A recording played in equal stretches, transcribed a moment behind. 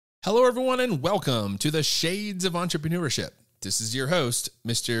Hello, everyone, and welcome to the Shades of Entrepreneurship. This is your host,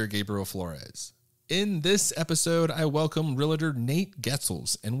 Mr. Gabriel Flores. In this episode, I welcome realtor Nate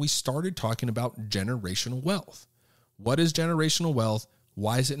Getzels, and we started talking about generational wealth. What is generational wealth?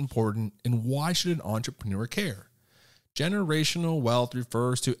 Why is it important? And why should an entrepreneur care? Generational wealth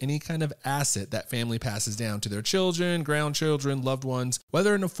refers to any kind of asset that family passes down to their children, grandchildren, loved ones,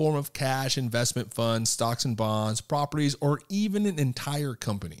 whether in the form of cash, investment funds, stocks and bonds, properties, or even an entire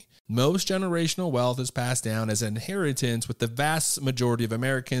company. Most generational wealth is passed down as an inheritance, with the vast majority of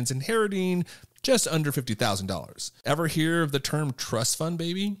Americans inheriting just under $50,000. Ever hear of the term trust fund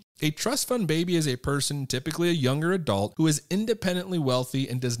baby? A trust fund baby is a person, typically a younger adult, who is independently wealthy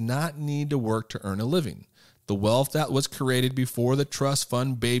and does not need to work to earn a living. The wealth that was created before the trust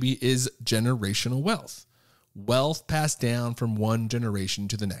fund baby is generational wealth. Wealth passed down from one generation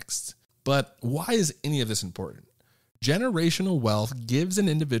to the next. But why is any of this important? Generational wealth gives an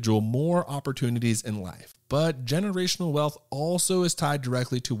individual more opportunities in life, but generational wealth also is tied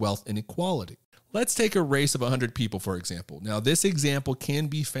directly to wealth inequality. Let's take a race of 100 people, for example. Now, this example can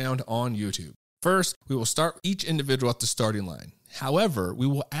be found on YouTube. First, we will start each individual at the starting line. However, we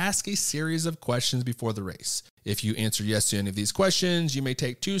will ask a series of questions before the race. If you answer yes to any of these questions, you may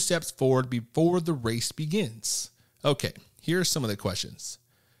take 2 steps forward before the race begins. Okay, here are some of the questions.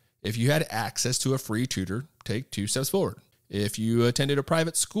 If you had access to a free tutor, take 2 steps forward. If you attended a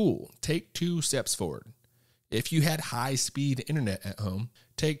private school, take 2 steps forward. If you had high-speed internet at home,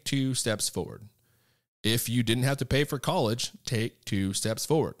 take 2 steps forward. If you didn't have to pay for college, take 2 steps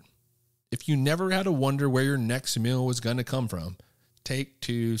forward. If you never had to wonder where your next meal was going to come from, take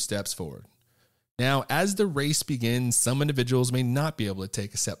 2 steps forward. Now, as the race begins, some individuals may not be able to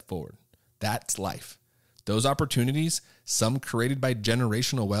take a step forward. That's life. Those opportunities, some created by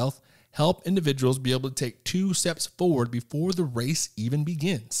generational wealth, help individuals be able to take 2 steps forward before the race even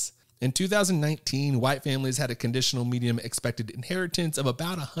begins. In 2019, white families had a conditional median expected inheritance of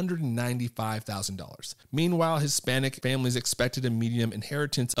about $195,000. Meanwhile, Hispanic families expected a median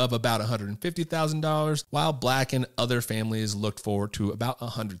inheritance of about $150,000, while Black and other families looked forward to about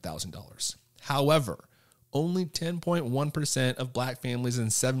 $100,000. However, only 10.1% of Black families and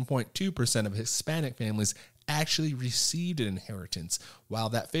 7.2% of Hispanic families actually received an inheritance, while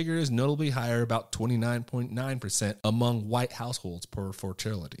that figure is notably higher, about 29.9% among white households per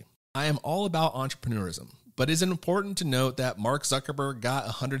fertility. I am all about entrepreneurism, but is it important to note that Mark Zuckerberg got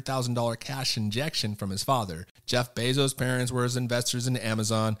a $100,000 cash injection from his father, Jeff Bezos' parents were his investors in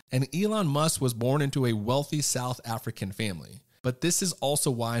Amazon, and Elon Musk was born into a wealthy South African family. But this is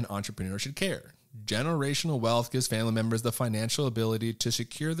also why an entrepreneur should care. Generational wealth gives family members the financial ability to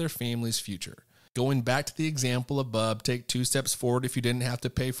secure their family's future. Going back to the example above, take 2 steps forward if you didn't have to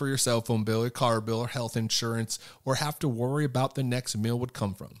pay for your cell phone bill, your car bill, or health insurance, or have to worry about the next meal would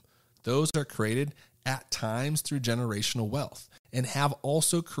come from. Those are created at times through generational wealth and have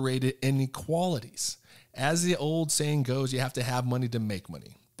also created inequalities. As the old saying goes, you have to have money to make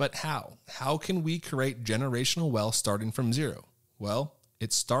money. But how? How can we create generational wealth starting from zero? Well,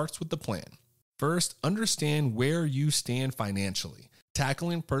 it starts with the plan. First, understand where you stand financially.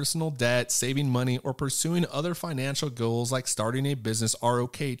 Tackling personal debt, saving money, or pursuing other financial goals like starting a business are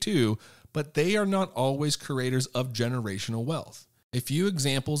okay too, but they are not always creators of generational wealth. A few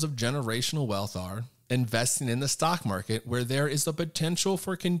examples of generational wealth are investing in the stock market, where there is the potential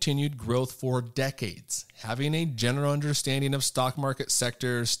for continued growth for decades. Having a general understanding of stock market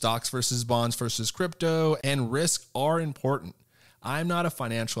sectors, stocks versus bonds versus crypto, and risk are important. I'm not a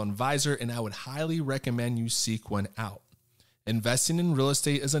financial advisor, and I would highly recommend you seek one out. Investing in real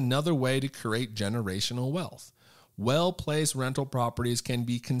estate is another way to create generational wealth. Well-placed rental properties can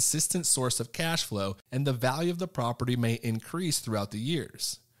be a consistent source of cash flow, and the value of the property may increase throughout the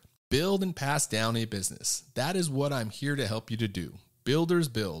years. Build and pass down a business. That is what I'm here to help you to do. Builders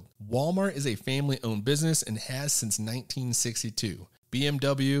build. Walmart is a family-owned business and has since 1962.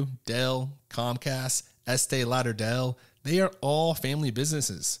 BMW, Dell, Comcast, Estee Lauder, they are all family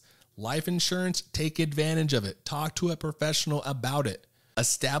businesses. Life insurance, take advantage of it. Talk to a professional about it.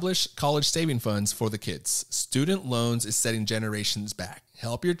 Establish college saving funds for the kids. Student loans is setting generations back.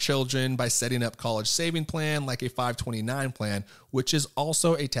 Help your children by setting up college saving plan like a 529 plan, which is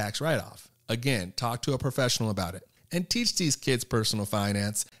also a tax write-off. Again, talk to a professional about it. And teach these kids personal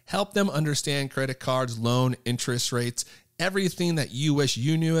finance. Help them understand credit cards, loan, interest rates, everything that you wish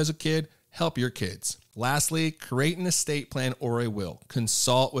you knew as a kid. Help your kids. Lastly, create an estate plan or a will.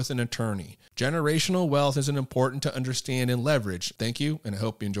 Consult with an attorney. Generational wealth is important to understand and leverage. Thank you, and I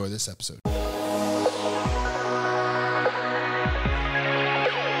hope you enjoy this episode.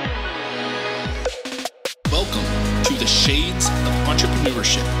 Welcome to the Shades of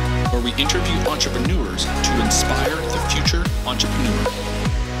Entrepreneurship, where we interview entrepreneurs to inspire the future entrepreneur.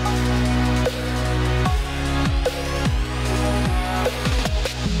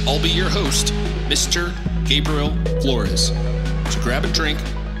 I'll be your host, Mr. Gabriel Flores. So grab a drink,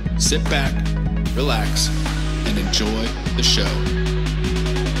 sit back, relax, and enjoy the show.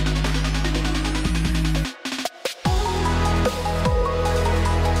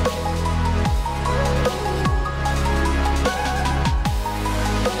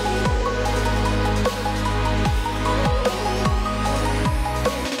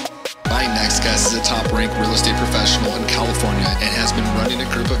 Is a top-ranked real estate professional in California and has been running a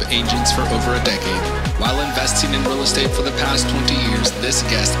group of agents for over a decade. While investing in real estate for the past 20 years, this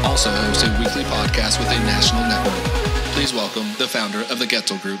guest also hosts a weekly podcast with a national network. Please welcome the founder of the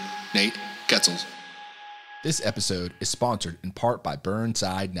Getzels Group, Nate-Getzels. This episode is sponsored in part by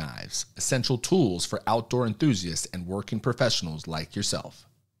Burnside Knives, essential tools for outdoor enthusiasts and working professionals like yourself.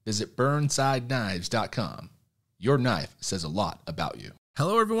 Visit burnsideknives.com. Your knife says a lot about you.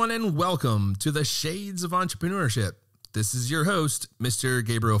 Hello, everyone, and welcome to the Shades of Entrepreneurship. This is your host, Mr.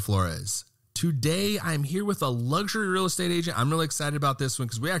 Gabriel Flores. Today, I'm here with a luxury real estate agent. I'm really excited about this one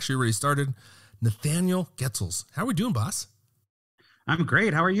because we actually already started. Nathaniel Getzels. How are we doing, boss? I'm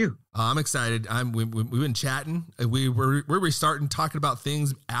great. How are you? I'm excited. We've been chatting. We're starting talking about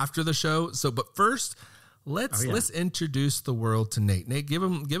things after the show. But first, let's introduce the world to Nate. Nate, give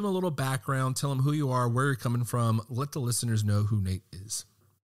him a little background. Tell him who you are, where you're coming from. Let the listeners know who Nate is.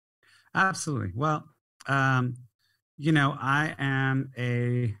 Absolutely. Well, I am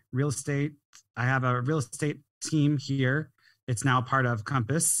I have a real estate team here. It's now part of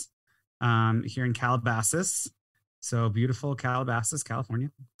Compass here in Calabasas. So beautiful Calabasas,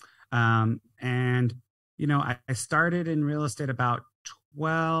 California. I started in real estate about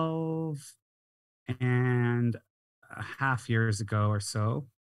 12 and a half years ago or so.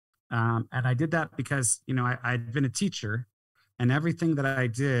 And I did that because, I'd been a teacher and everything that I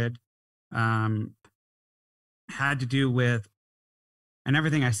did had to do with, and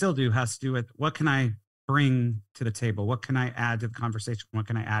everything I still do has to do with what can I bring to the table? What can I add to the conversation? What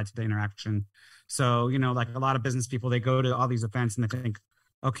can I add to the interaction? So, like a lot of business people, they go to all these events and they think,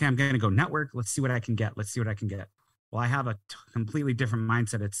 okay, I'm going to go network. Let's see what I can get. Well, I have a completely different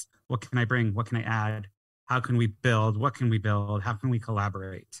mindset. It's what can I bring? What can I add? How can we build? What can we build? How can we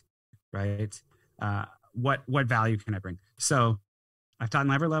collaborate? Right? What value can I bring? So I've taught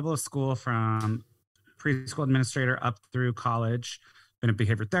in every level of school from preschool administrator up through college, been a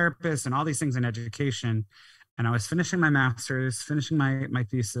behavior therapist and all these things in education. And I was finishing my master's, finishing my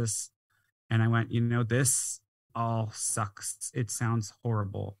thesis. And I went, this all sucks. It sounds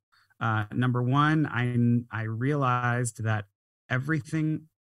horrible. Number one, I realized that everything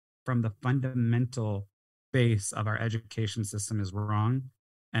from the fundamental base of our education system is wrong.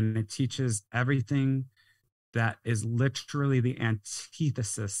 And it teaches everything that is literally the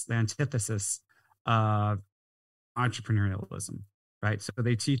antithesis of entrepreneurialism, right? So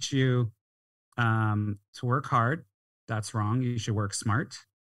they teach you to work hard. That's wrong. You should work smart,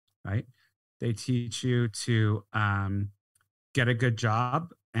 right? They teach you to get a good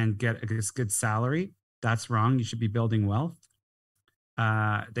job and get a good salary. That's wrong. You should be building wealth.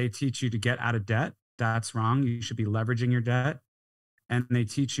 They teach you to get out of debt. That's wrong. You should be leveraging your debt. And they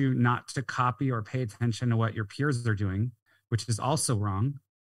teach you not to copy or pay attention to what your peers are doing, which is also wrong.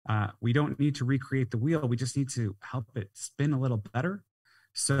 We don't need to recreate the wheel. We just need to help it spin a little better.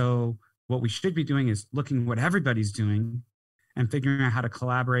 So what we should be doing is looking at what everybody's doing and figuring out how to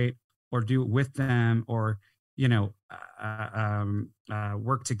collaborate or do it with them or,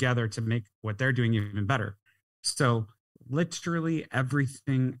 work together to make what they're doing even better. So literally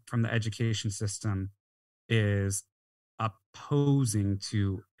everything from the education system is opposing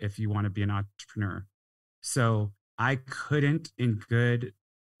to if you want to be an entrepreneur. So I couldn't, in good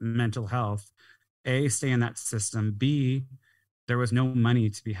mental health, A, stay in that system. B, there was no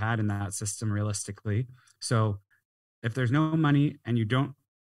money to be had in that system realistically. So if there's no money and you don't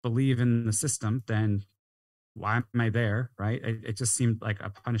believe in the system, then why am I there, right? It just seemed like a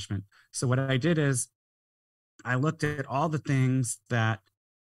punishment. So what I did is I looked at all the things that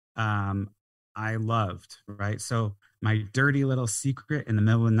I loved, right? So my dirty little secret in the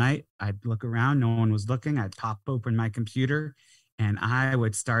middle of the night, I'd look around, no one was looking. I'd pop open my computer and I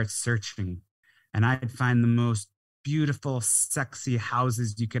would start searching and I'd find the most beautiful, sexy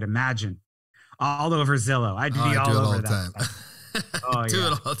houses you could imagine all over Zillow. I'd be all over that. Oh, do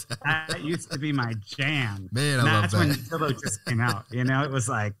it all the time. That used to be my jam. Man, I love that. That's when Zillow just came out. It was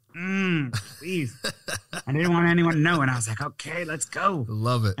like, please. I didn't want anyone to know. And I was like, okay, let's go.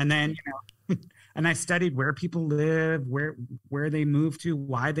 Love it. And then, And I studied where people live, where they move to,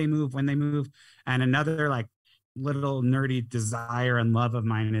 why they move, when they move. And another like little nerdy desire and love of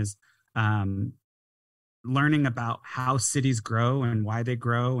mine is learning about how cities grow and why they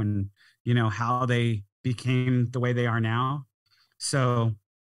grow, and how they became the way they are now. So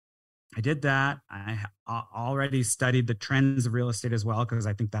I did that. I already studied the trends of real estate as well, because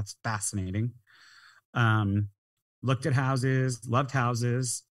I think that's fascinating. Looked at houses, loved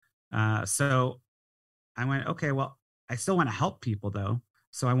houses. So I went, okay, well, I still want to help people though.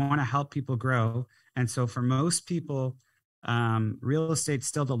 So I want to help people grow. And so for most people, real estate's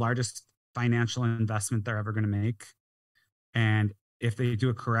still the largest financial investment they're ever going to make. And if they do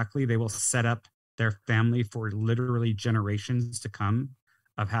it correctly, they will set up their family for literally generations to come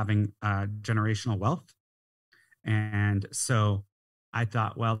of having generational wealth. And so I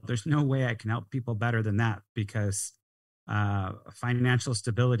thought, well, there's no way I can help people better than that, because financial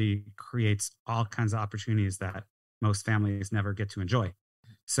stability creates all kinds of opportunities that most families never get to enjoy.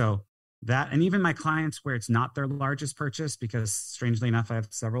 So that, and even my clients where it's not their largest purchase, because strangely enough, I have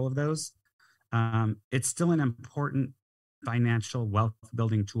several of those, it's still an important financial wealth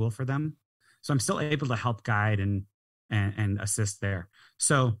building tool for them. So I'm still able to help guide and assist there.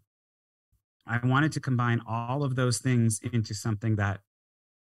 So I wanted to combine all of those things into something that,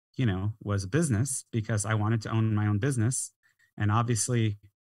 was a business, because I wanted to own my own business. And obviously,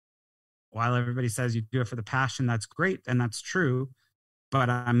 while everybody says you do it for the passion, that's great. And that's true.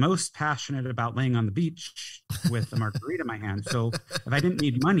 But I'm most passionate about laying on the beach with a margarita in my hand. So if I didn't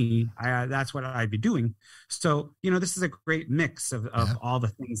need money, that's what I'd be doing. So, this is a great mix of all the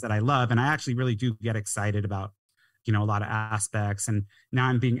things that I love. And I actually really do get excited about, a lot of aspects. And now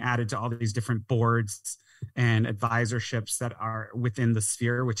I'm being added to all these different boards and advisorships that are within the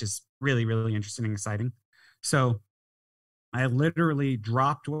sphere, which is really, really interesting and exciting. So I literally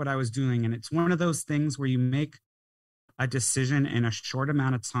dropped what I was doing. And it's one of those things where you make a decision in a short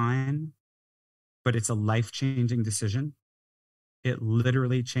amount of time, but it's a life-changing decision. It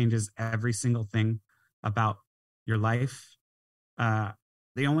literally changes every single thing about your life. The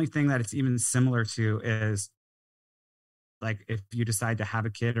only thing that it's even similar to is like if you decide to have a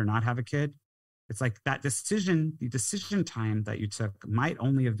kid or not have a kid. It's like that decision, the decision time that you took might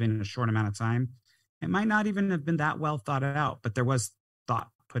only have been a short amount of time. It might not even have been that well thought out, but there was thought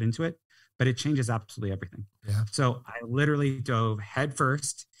put into it. But it changes absolutely everything. Yeah. So I literally dove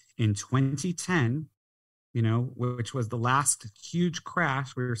headfirst in 2010, which was the last huge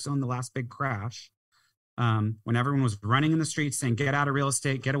crash. We were still in the last big crash, when everyone was running in the streets saying, get out of real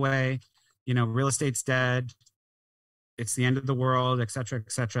estate, get away, real estate's dead. It's the end of the world, et cetera,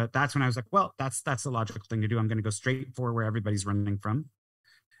 et cetera. That's when I was like, well, that's the logical thing to do. I'm going to go straight for where everybody's running from.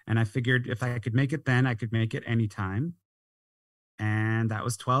 And I figured if I could make it then, I could make it anytime. And that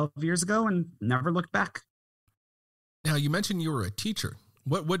was 12 years ago and never looked back. Now, you mentioned you were a teacher.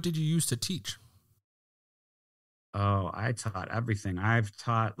 What did you use to teach? Oh, I taught everything. I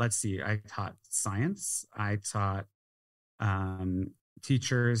taught science. I taught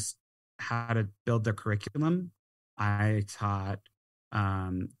teachers how to build their curriculum. I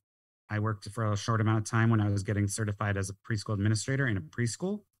worked for a short amount of time when I was getting certified as a preschool administrator in a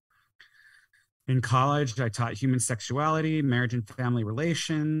preschool. In college, I taught human sexuality, marriage and family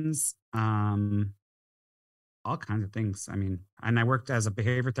relations, all kinds of things. I mean, and I worked as a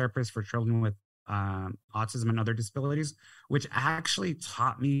behavior therapist for children with autism and other disabilities, which actually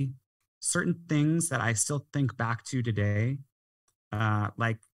taught me certain things that I still think back to today.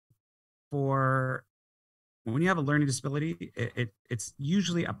 Like for when you have a learning disability, it's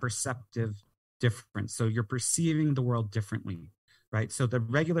usually a perceptive difference. So you're perceiving the world differently, right? So the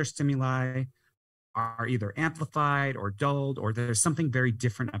regular stimuli are either amplified or dulled, or there's something very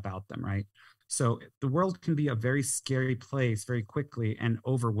different about them, right? So the world can be a very scary place very quickly and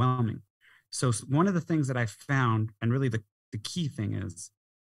overwhelming. So one of the things that I found, and really the key thing is,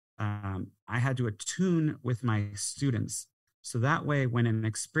 I had to attune with my students. So that way, when an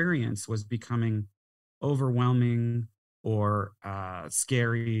experience was becoming overwhelming or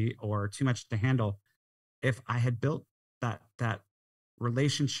scary or too much to handle, if I had built that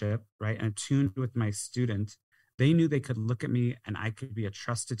relationship, right, and attuned with my student, they knew they could look at me and I could be a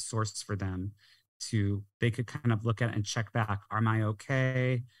trusted source for them. They could kind of look at it and check back. Am I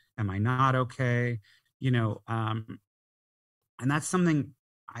okay? Am I not okay? And that's something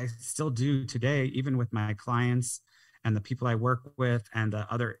I still do today, even with my clients and the people I work with and the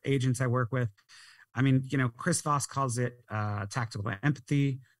other agents I work with. I mean, Chris Voss calls it tactical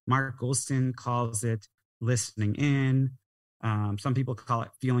empathy. Mark Goulston calls it listening in. Some people call it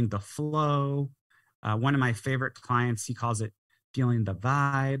feeling the flow. One of my favorite clients, he calls it feeling the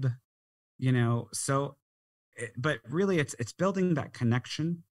vibe. but really it's building that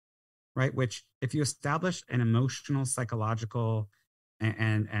connection, right? Which if you establish an emotional, psychological,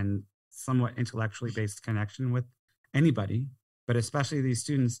 and somewhat intellectually based connection with anybody, but especially these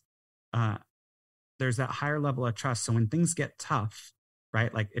students, there's that higher level of trust. So when things get tough,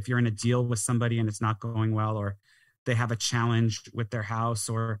 right? Like if you're in a deal with somebody and it's not going well, or they have a challenge with their house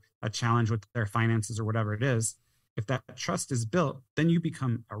or a challenge with their finances or whatever it is, if that trust is built, then you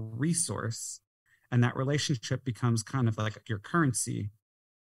become a resource, and that relationship becomes kind of like your currency,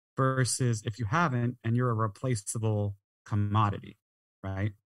 versus if you haven't and you're a replaceable commodity,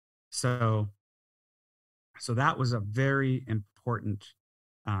 right? So that was a very important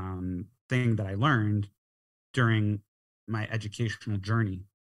thing that I learned during my educational journey,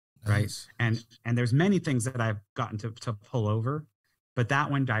 right? Nice. And there's many things that I've gotten to pull over, but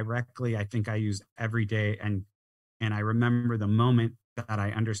that one directly, I think I use every day. And I remember the moment that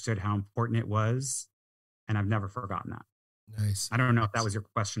I understood how important it was, and I've never forgotten that. Nice. I don't know if that was your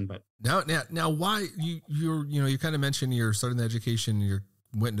question, but now why you kind of mentioned you're starting the education, you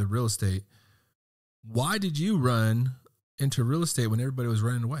went into real estate. Why did you run into real estate when everybody was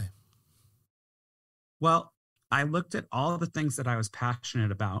running away? Well, I looked at all the things that I was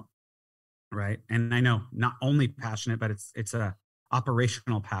passionate about, right? And I know not only passionate, but it's a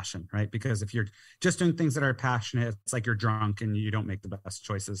operational passion, right? Because if you're just doing things that are passionate, it's like you're drunk and you don't make the best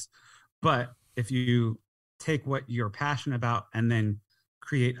choices. But if you take what you're passionate about and then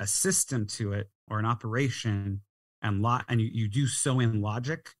create a system to it or an operation and you do so in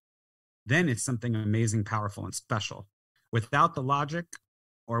logic, then it's something amazing, powerful, and special. Without the logic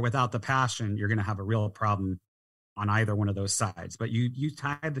or without the passion, you're going to have a real problem on either one of those sides. But you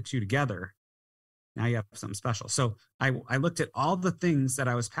tie the two together, now you have something special. So I looked at all the things that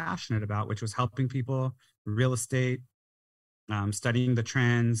I was passionate about, which was helping people, real estate, studying the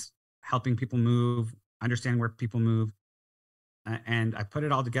trends, helping people move, understanding where people move. And I put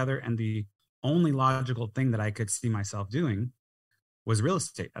it all together. And the only logical thing that I could see myself doing was real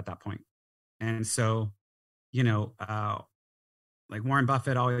estate at that point. And so, like Warren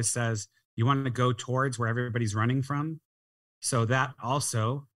Buffett always says, you want to go towards where everybody's running from. So that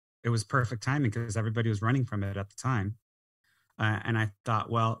also, it was perfect timing because everybody was running from it at the time. And I thought,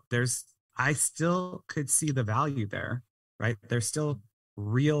 well, I still could see the value there, right? There's still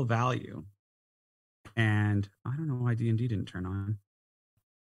real value. And I don't know why D&D didn't turn on.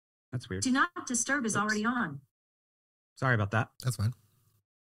 That's weird. Do not disturb is already on. Sorry about that. That's fine.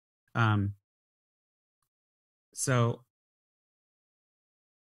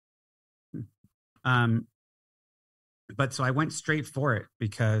 But so I went straight for it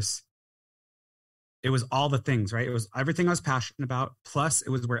because it was all the things, right? It was everything I was passionate about. Plus it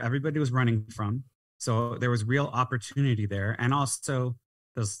was where everybody was running from. So there was real opportunity there. And also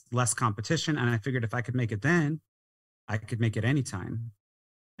there's less competition. And I figured if I could make it then, I could make it anytime.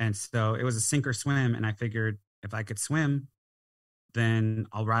 And so it was a sink or swim. And I figured if I could swim, then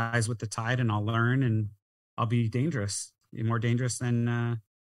I'll rise with the tide and I'll learn and I'll be dangerous, more dangerous than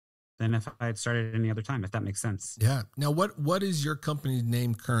if I had started any other time, if that makes sense. Yeah. Now, what is your company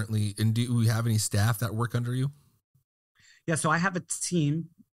name currently? And do we have any staff that work under you? Yeah. So I have a team,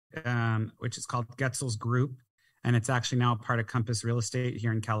 which is called Getzels Group. And it's actually now part of Compass Real Estate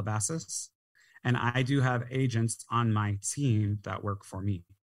here in Calabasas. And I do have agents on my team that work for me.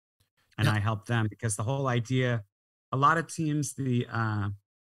 And I help them because the whole idea, a lot of teams, the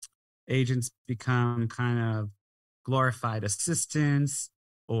agents become kind of glorified assistants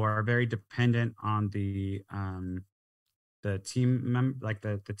or very dependent on the team like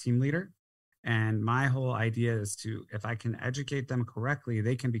the team leader. And my whole idea is if I can educate them correctly,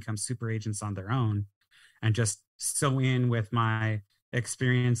 they can become super agents on their own and just sew in with my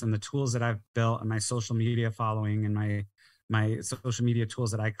experience and the tools that I've built and my social media following and my social media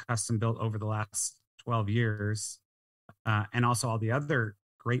tools that I custom built over the last 12 years. And also all the other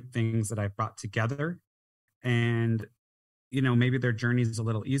great things that I've brought together. And, maybe their journey is a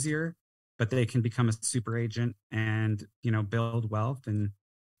little easier, but they can become a super agent and, build wealth and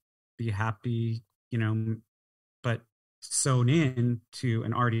be happy, but sewn in to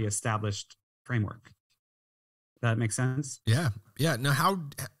an already established framework. That makes sense? Yeah. Yeah. Now, how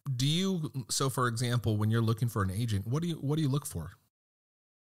do you, so for example, when you're looking for an agent, what do you look for?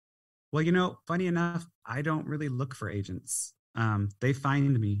 Well, funny enough, I don't really look for agents. They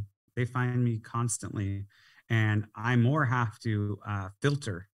find me constantly, and I more have to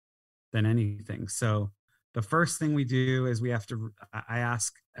filter than anything. So the first thing we do is I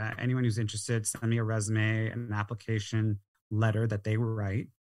ask anyone who's interested, send me a resume and an application letter that they write,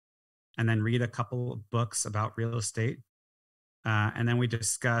 and then read a couple of books about real estate. And then we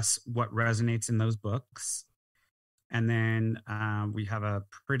discuss what resonates in those books. And then we have a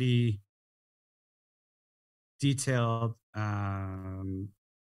pretty detailed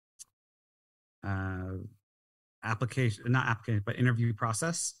interview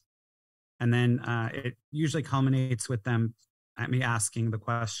process. And then it usually culminates with them at me asking the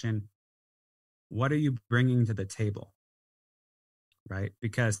question, what are you bringing to the table? Right?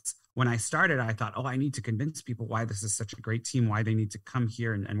 Because when I started, I thought, I need to convince people why this is such a great team, why they need to come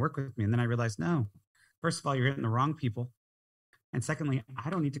here and work with me. And then I realized, no, first of all, you're hitting the wrong people. And secondly, I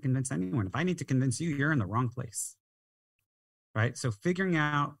don't need to convince anyone. If I need to convince you, you're in the wrong place. Right? So figuring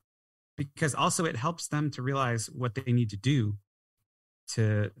out, because also it helps them to realize what they need to do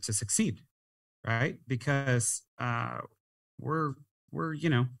to succeed. Right? Because we're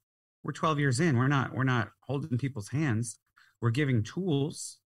 12 years in. We're not holding people's hands. We're giving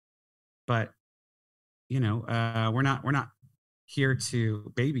tools, but we're not here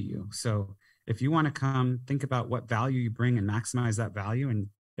to baby you. So if you want to come, think about what value you bring and maximize that value. And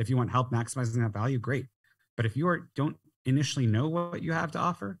if you want help maximizing that value, great. But if you don't initially know what you have to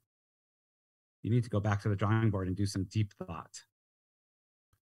offer, you need to go back to the drawing board and do some deep thought.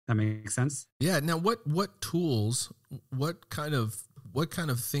 That makes sense? Yeah. Now, what tools, what kind of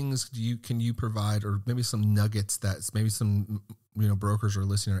things can you provide, or maybe some nuggets that maybe some brokers are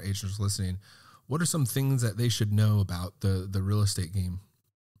listening or agents are listening? What are some things that they should know about the real estate game?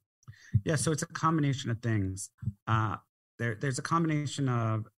 Yeah, so it's a combination of things. There's a combination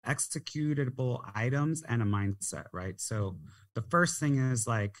of executable items and a mindset, right? So the first thing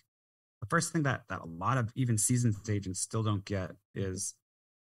that a lot of even seasoned agents still don't get is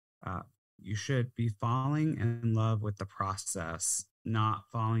you should be falling in love with the process, not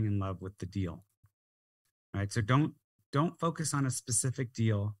falling in love with the deal. Right? So don't focus on a specific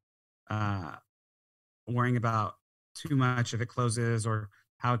deal, worrying about too much if it closes or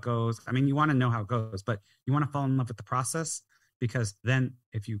how it goes. I mean, you want to know how it goes, but you want to fall in love with the process, because then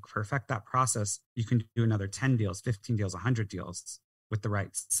if you perfect that process, you can do another 10 deals, 15 deals, 100 deals with the right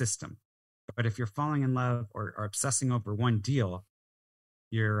system. But if you're falling in love or obsessing over one deal,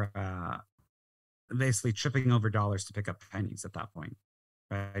 you're basically tripping over dollars to pick up pennies at that point,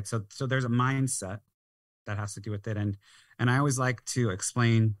 right? So there's a mindset that has to do with it. And I always like to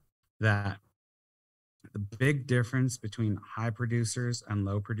explain that the big difference between high producers and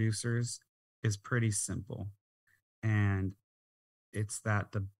low producers is pretty simple. And it's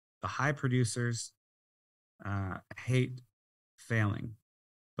that the high producers hate failing,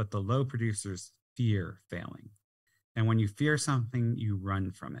 but the low producers fear failing. And when you fear something, you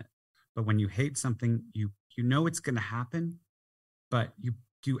run from it. But when you hate something, you know it's going to happen, but you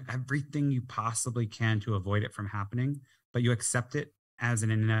do everything you possibly can to avoid it from happening, but you accept it as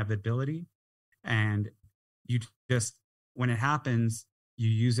an inevitability. And you just, when it happens, you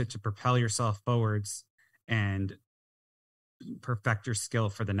use it to propel yourself forwards and perfect your skill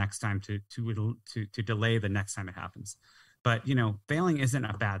for the next time to delay the next time it happens. But, failing isn't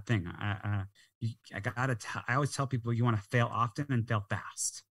a bad thing. I always tell people you want to fail often and fail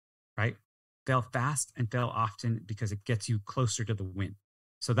fast, right? Fail fast and fail often because it gets you closer to the win.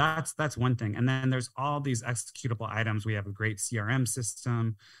 So that's one thing. And then there's all these executable items. We have a great CRM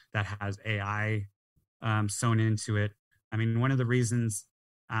system that has AI sewn into it. I mean, one of the reasons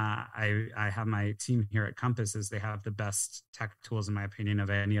I have my team here at Compass is they have the best tech tools, in my opinion,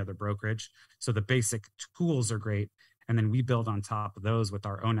 of any other brokerage. So the basic tools are great. And then we build on top of those with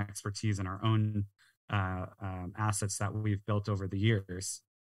our own expertise and our own assets that we've built over the years.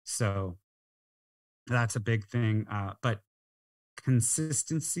 So that's a big thing. But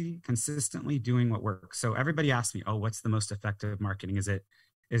consistently doing what works. So everybody asks me, what's the most effective marketing? Is it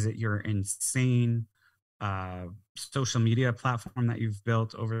your insane social media platform that you've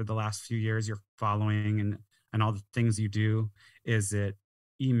built over the last few years, your following and all the things you do? Is it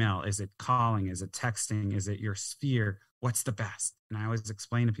email? Is it calling? Is it texting? Is it your sphere? What's the best? And I always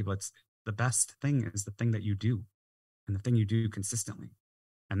explain to people, it's the best thing is the thing that you do, and the thing you do consistently.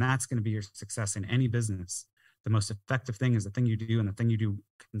 And that's going to be your success in any business. The most effective thing is the thing you do, and the thing you do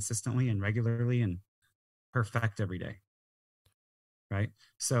consistently and regularly and perfect every day. Right?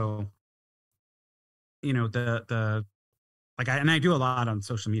 So, I do a lot on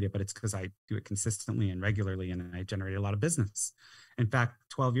social media, but it's because I do it consistently and regularly, and I generate a lot of business. In fact,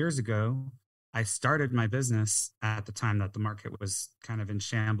 12 years ago, I started my business at the time that the market was kind of in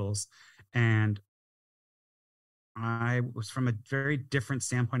shambles. And I was from a very different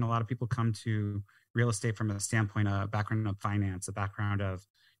standpoint. A lot of people come to real estate from a background of finance, a background of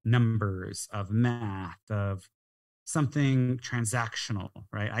numbers, of math, of something transactional,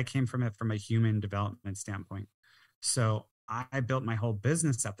 right? I came from it from a human development standpoint. So I built my whole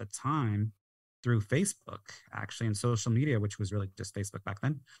business at the time through Facebook, actually, and social media, which was really just Facebook back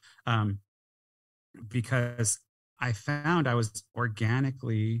then, because I found I was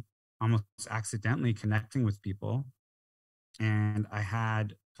organically, almost accidentally connecting with people, and I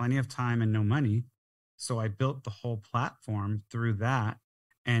had plenty of time and no money. So I built the whole platform through that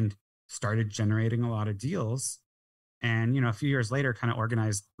and started generating a lot of deals. And, a few years later, kind of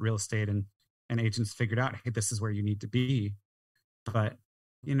organized real estate, and agents figured out, hey, this is where you need to be. But,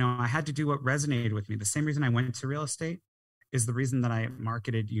 I had to do what resonated with me. The same reason I went to real estate is the reason that I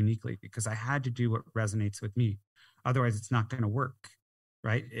marketed uniquely, because I had to do what resonates with me. Otherwise, it's not going to work,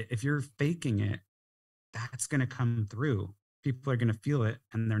 right? If you're faking it, that's going to come through. People are going to feel it,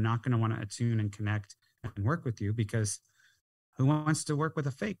 and they're not going to want to attune and connect and work with you, because who wants to work with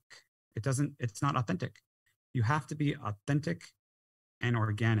a fake? It's not authentic. You have to be authentic and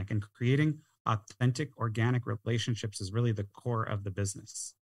organic, and creating authentic, organic relationships is really the core of the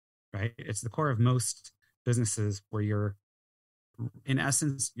business, right? It's the core of most businesses, where in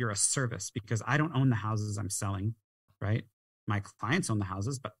essence, you're a service, because I don't own the houses I'm selling, right? My clients own the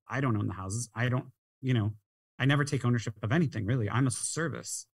houses, but I don't own the houses. I never take ownership of anything, really. I'm a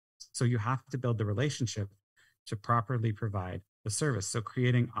service. So you have to build the relationship to properly provide the service. So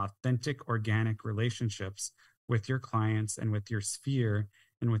creating authentic, organic relationships with your clients and with your sphere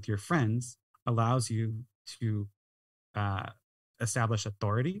and with your friends allows you to establish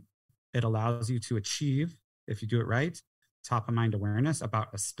authority. It allows you to achieve, if you do it right, top of mind awareness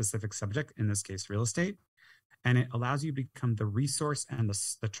about a specific subject, in this case, real estate. And it allows you to become the resource and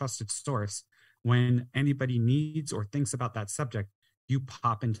the trusted source. When anybody needs or thinks about that subject, you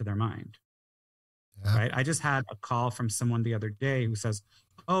pop into their mind. Yeah. Right? I just had a call from someone the other day who says,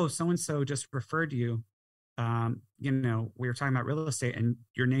 oh, so-and-so just referred you. We were talking about real estate, and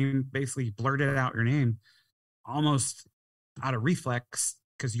your name, basically blurted out your name almost out of reflex,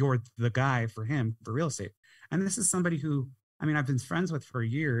 because you're the guy for him for real estate. And this is somebody who, I've been friends with for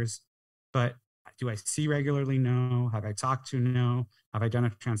years, but do I see regularly? No. Have I talked to? No. Have I done a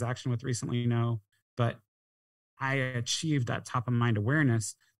transaction with recently? No. But I achieved that top of mind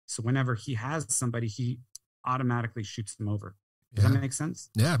awareness. So whenever he has somebody, he automatically shoots them over. Does that make sense?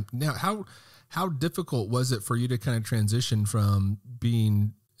 Yeah. Now, how difficult was it for you to kind of transition from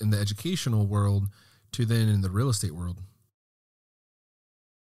being in the educational world to then in the real estate world?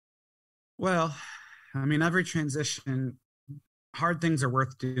 Well, every transition, hard things are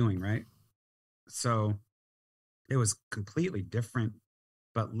worth doing, right? So it was completely different,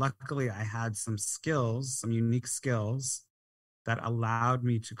 but luckily I had some unique skills that allowed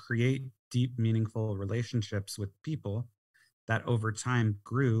me to create deep, meaningful relationships with people that over time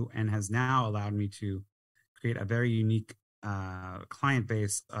grew, and has now allowed me to create a very unique client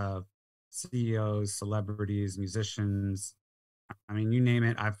base of CEOs, celebrities, musicians. You name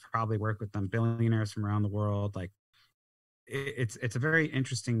it, I've probably worked with them, billionaires from around the world. Like, it's a very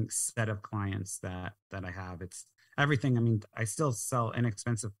interesting set of clients that I have. It's everything. I still sell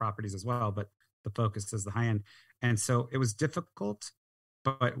inexpensive properties as well, but the focus is the high end. And so it was difficult,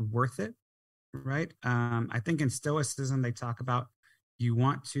 but worth it, right? I think in Stoicism, they talk about you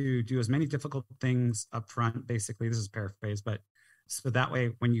want to do as many difficult things up front, basically. This is paraphrase, but so that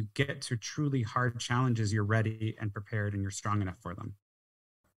way, when you get to truly hard challenges, you're ready and prepared, and you're strong enough for them.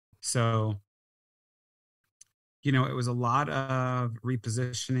 So, it was a lot of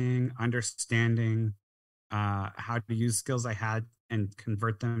repositioning, understanding how to use skills I had and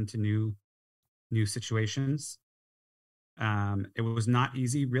convert them to new situations. It was not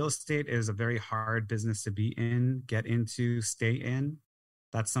easy. Real estate is a very hard business to be in, get into, stay in.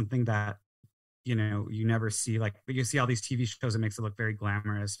 That's something that, you never see. But you see all these TV shows, it makes it look very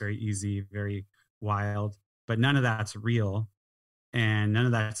glamorous, very easy, very wild, but none of that's real. And none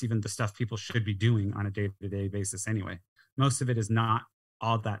of that's even the stuff people should be doing on a day-to-day basis anyway. Most of it is not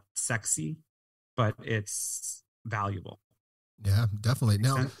all that sexy, but it's valuable. Yeah, definitely.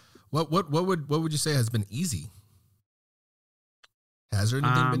 Now, what would you say has been easy? Has there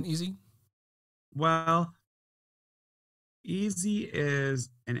anything been easy? Well, easy is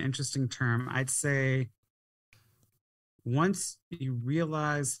an interesting term. I'd say once you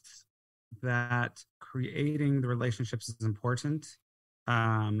realize that creating the relationships is important,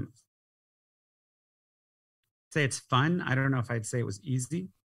 say it's fun. I don't know if I'd say it was easy,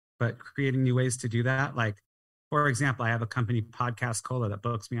 but creating new ways to do that. Like, for example, I have a company, Podcast Cola, that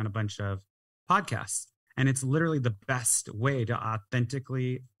books me on a bunch of podcasts. And it's literally the best way to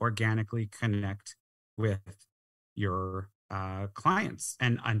authentically, organically connect with your clients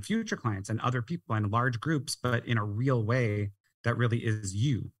and future clients and other people and large groups, but in a real way that really is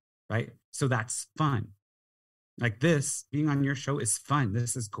you, right? So that's fun. Like this, being on your show is fun.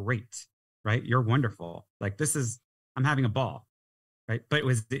 This is great, right? You're wonderful. Like I'm having a ball, right? But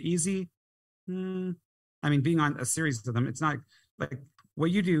was it easy? I mean, being on a series of them, it's not like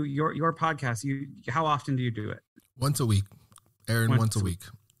what you do, your podcast, how often do you do it? Once a week, Aaron, once a week.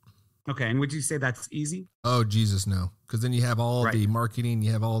 Okay. And would you say that's easy? Oh, Jesus, no. Because then you have all the marketing,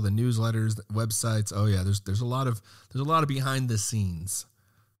 you have all the newsletters, the websites. Oh yeah. There's a lot of behind the scenes.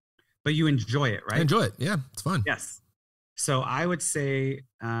 But you enjoy it, right? I enjoy it. Yeah. It's fun. Yes. So I would say,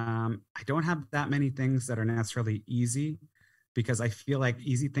 I don't have that many things that are necessarily easy because I feel like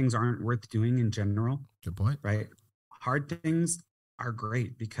easy things aren't worth doing in general. Good point. Right. Hard things are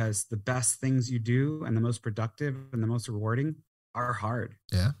great because the best things you do and the most productive and the most rewarding are hard.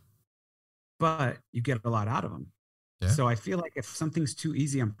 Yeah. But you get a lot out of them. Yeah. So I feel like if something's too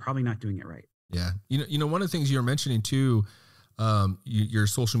easy, I'm probably not doing it right. Yeah. You know, one of the things you're mentioning too, your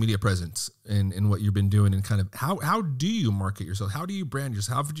social media presence and what you've been doing and kind of how do you market yourself? How do you brand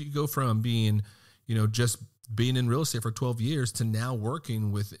yourself? How did you go from being, just being in real estate for 12 years to now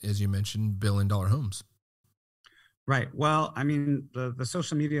working with, as you mentioned, $1 billion homes? Right. Well, I mean, the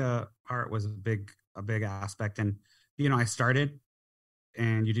social media part was a big aspect. And, I started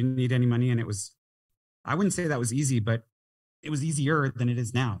and you didn't need any money. And I wouldn't say that was easy, but it was easier than it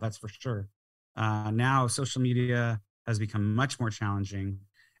is now. That's for sure. Now social media has become much more challenging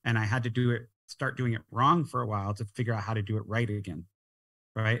and I had to start doing it wrong for a while to figure out how to do it right again.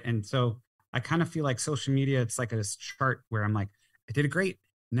 Right. And so I kind of feel like social media, it's like a chart where I'm like, I did it great.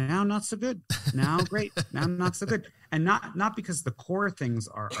 Now, not so good. Now, great. Now, not so good. And not because the core things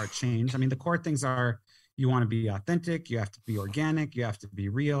are changed. I mean, the core things are you want to be authentic, you have to be organic, you have to be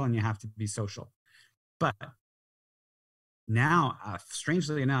real, and you have to be social. But now,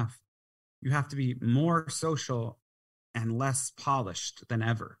 strangely enough, you have to be more social and less polished than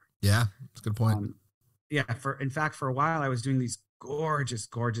ever. Yeah, that's a good point. In fact, for a while, I was doing these gorgeous,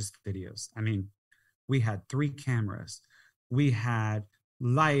 gorgeous videos. I mean, we had 3 cameras. We had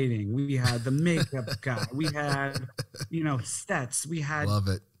lighting. We had the makeup guy. We had, sets. We had Love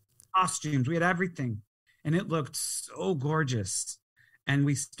it. Costumes. We had everything. And it looked so gorgeous. And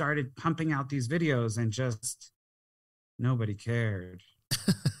we started pumping out these videos and just nobody cared.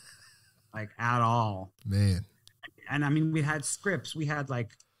 Like at all. Man. And I mean, we had scripts. We had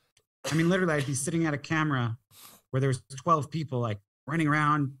literally I'd be sitting at a camera where there was 12 people like running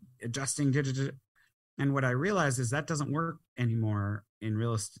around, adjusting. And what I realized is that doesn't work anymore in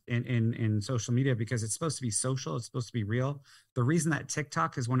real estate, in social media, because it's supposed to be social. It's supposed to be real. The reason that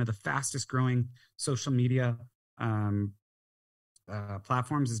TikTok is one of the fastest growing social media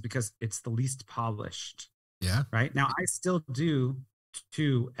platforms is because it's the least polished. Yeah. Right now, I still do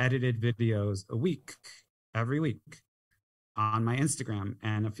 2 edited videos a week, every week on my Instagram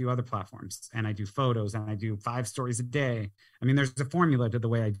and a few other platforms. And I do photos and I do 5 stories a day. I mean, there's a formula to the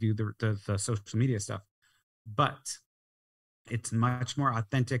way I do the social media stuff, but it's much more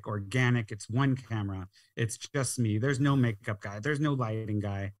authentic, organic. It's one camera. It's just me. There's no makeup guy. There's no lighting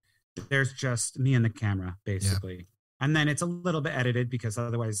guy. There's just me and the camera, basically. Yeah. And then it's a little bit edited because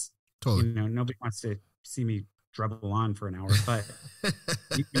otherwise, totally. Nobody wants to see me dribble on for an hour. But,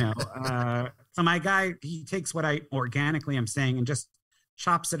 so my guy, he takes what I organically am saying and just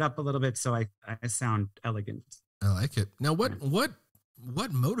chops it up a little bit so I sound elegant. I like it. Now, what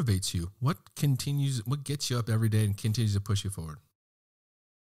motivates you? What gets you up every day and continues to push you forward?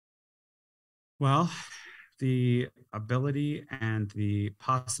 Well, the ability and the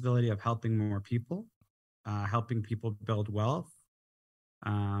possibility of helping more people, helping people build wealth.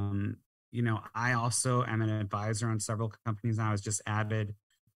 I also am an advisor on several companies. I was just added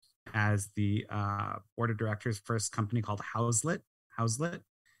as the board of directors for a company called Houselet.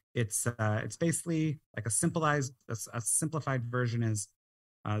 It's basically like a simplified version is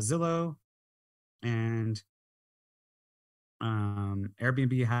Zillow and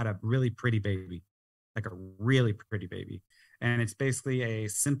Airbnb had a really pretty baby, and it's basically a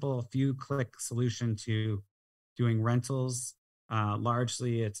simple few click solution to doing rentals.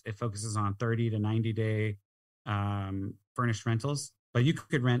 Largely, it focuses on 30 to 90 day furnished rentals, but you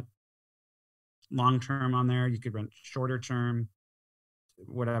could rent long term on there. You could rent shorter term,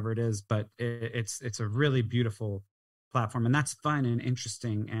 whatever it is. But it's a really beautiful platform, and that's fun and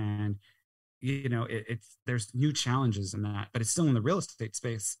interesting. And there's new challenges in that, but it's still in the real estate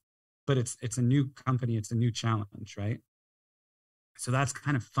space. But it's a new company. It's a new challenge, right? So that's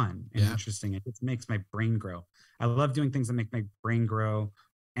kind of fun and interesting. It just makes my brain grow. I love doing things that make my brain grow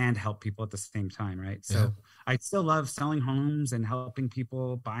and help people at the same time, right? So I still love selling homes and helping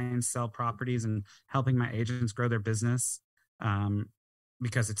people buy and sell properties and helping my agents grow their business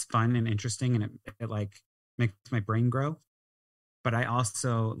because it's fun and interesting and it makes my brain grow. But I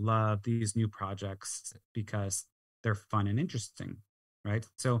also love these new projects because they're fun and interesting, right?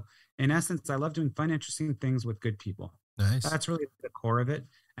 So in essence, I love doing fun, interesting things with good people. Nice. That's really the core of it.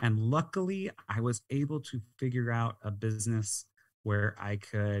 And luckily, I was able to figure out a business where I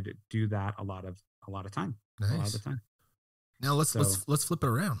could do that a lot of time. Nice. A lot of the time. Now let's flip it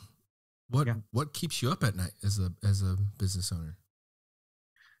around. What keeps you up at night as a business owner?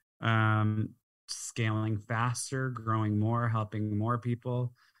 Scaling faster, growing more, helping more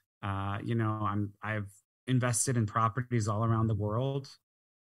people. I've invested in properties all around the world,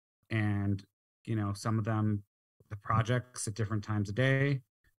 and some of them, the projects at different times a day,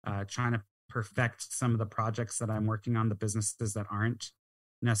 trying to perfect some of the projects that I'm working on, the businesses that aren't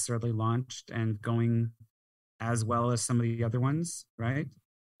necessarily launched and going as well as some of the other ones, right?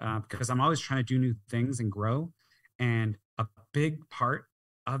 Because I'm always trying to do new things and grow. And a big part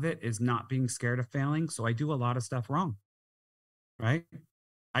of it is not being scared of failing. So I do a lot of stuff wrong, right?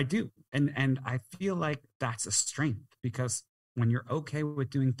 I do. And I feel like that's a strength, because when you're okay with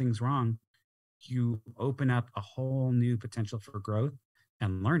doing things wrong, you open up a whole new potential for growth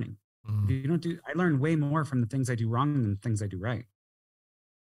and learning. I learn way more from the things I do wrong than the things I do right.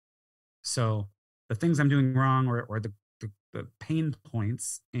 So the things I'm doing wrong, or the pain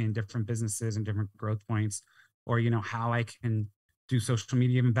points in different businesses and different growth points, or, how I can do social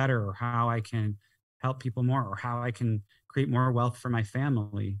media even better, or how I can help people more, or how I can create more wealth for my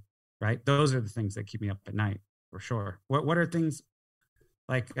family, right? Those are the things that keep me up at night, for sure. What are things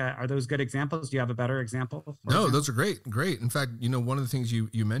like, are those good examples? Do you have a better example? No, those are great. In fact, one of the things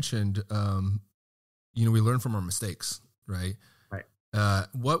you mentioned, we learn from our mistakes, right? Right.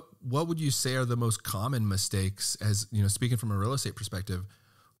 What would you say are the most common mistakes, as speaking from a real estate perspective?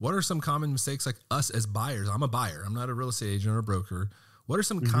 What are some common mistakes, like us as buyers? I'm a buyer. I'm not a real estate agent or a broker. What are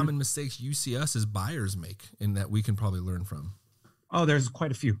some common mistakes you see us as buyers make, and that we can probably learn from? Oh, there's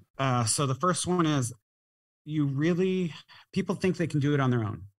quite a few. So the first one is, people think they can do it on their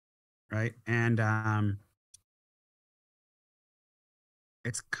own, right? And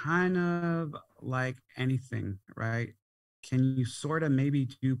it's kind of like anything, right? Can you sort of maybe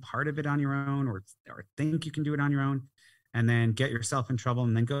do part of it on your own, or think you can do it on your own, and then get yourself in trouble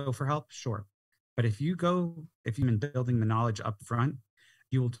and then go for help? Sure. But if you've been building the knowledge up front,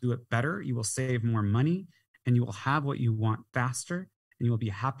 you will do it better. You will save more money, and you will have what you want faster, and you will be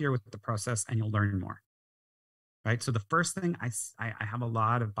happier with the process, and you'll learn more. Right. So the first thing, I have a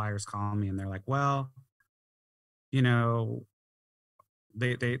lot of buyers call me, and they're like, well, they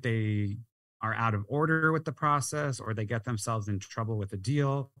are out of order with the process, or they get themselves in trouble with a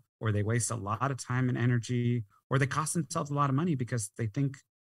deal, or they waste a lot of time and energy, or they cost themselves a lot of money because they think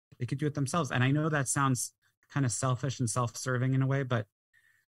they could do it themselves. And I know that sounds kind of selfish and self-serving in a way, but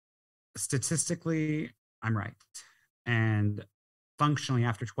statistically, I'm right. And functionally,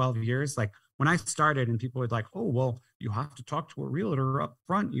 after 12 years, like when I started and people were like, oh, well, you have to talk to a realtor up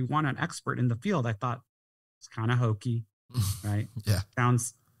front, you want an expert in the field, I thought it's kind of hokey, right? Yeah.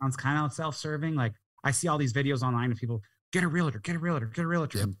 Sounds kind of self-serving. Like I see all these videos online of people, get a realtor.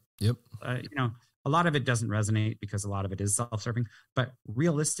 Yep. A lot of it doesn't resonate because a lot of it is self-serving, but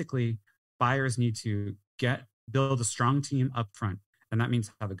realistically, buyers need to build a strong team up front. And that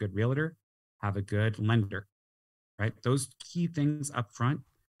means have a good realtor, have a good lender, right? Those key things up front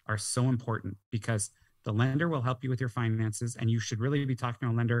are so important, because the lender will help you with your finances, and you should really be talking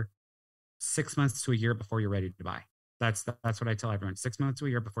to a lender 6 months to a year before you're ready to buy. That's what I tell everyone. 6 months to a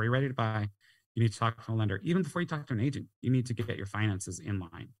year before you're ready to buy, you need to talk to a lender. Even before you talk to an agent, you need to get your finances in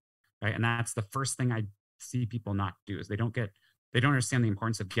line, right? And that's the first thing I see people not do, is they don't understand the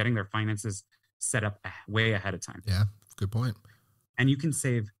importance of getting their finances set up way ahead of time. Yeah, good point. And you can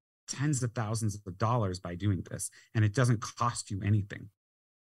save tens of thousands of dollars by doing this, and it doesn't cost you anything.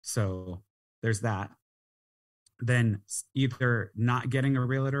 So there's that. Then either not getting a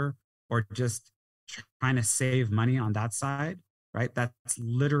realtor, or just trying to save money on that side, right? That's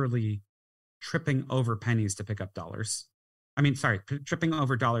literally tripping over pennies to pick up dollars. Tripping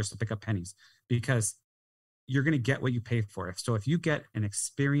over dollars to pick up pennies, because you're going to get what you pay for. So if you get an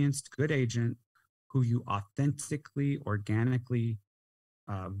experienced, good agent who you authentically, organically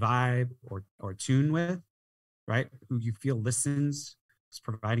vibe or tune with, right? Who you feel listens, is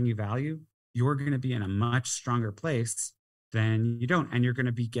providing you value, you're going to be in a much stronger place than you don't. And you're going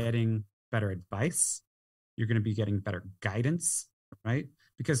to be getting better advice. You're going to be getting better guidance, right?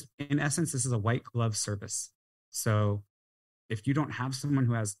 Because in essence, this is a white glove service. So if you don't have someone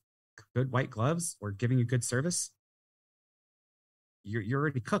who has good white gloves or giving you good service, you're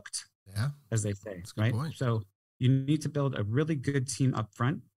already cooked, yeah, as they say, that's a good right? point. So you need to build a really good team up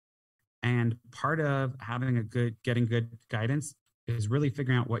front. And part of getting good guidance is really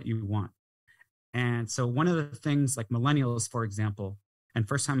figuring out what you want. And so one of the things, like millennials, for example, and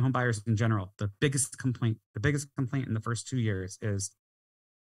first-time home buyers in general, the biggest complaint in the first 2 years is,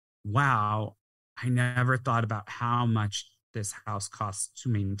 wow, I never thought about how much this house costs to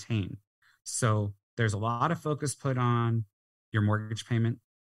maintain. So there's a lot of focus put on your mortgage payment,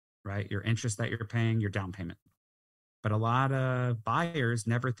 right? Your interest that you're paying, your down payment. But a lot of buyers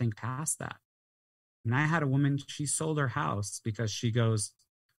never think past that. And I had a woman, she sold her house because she goes,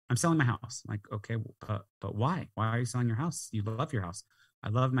 I'm selling my house. I'm like, okay, but why? Why are you selling your house? You love your house. I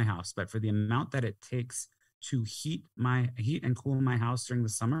love my house. But for the amount that it takes to heat and cool my house during the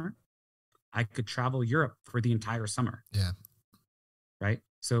summer, I could travel Europe for the entire summer. Yeah. Right.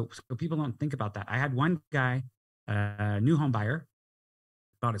 So people don't think about that. I had one guy, a new home buyer,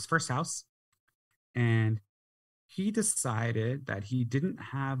 bought his first house, and he decided that he didn't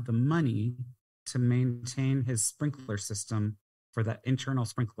have the money to maintain his sprinkler system for the internal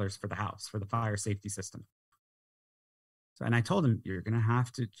sprinklers for the house, for the fire safety system. So, and I told him, you're going to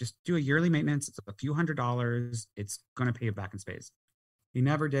have to just do a yearly maintenance. It's a few $100s. It's going to pay you back in spades. He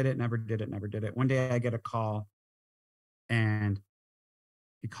never did it. One day I get a call, and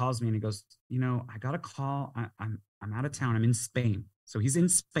he calls me and he goes, I got a call. I'm out of town. I'm in Spain. So he's in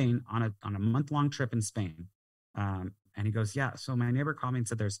Spain on a month-long trip in Spain. And he goes, yeah. So my neighbor called me and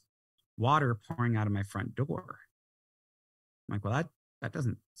said, there's water pouring out of my front door. I'm like, well, that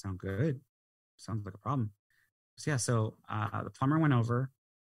doesn't sound good. Sounds like a problem. So yeah. So the plumber went over,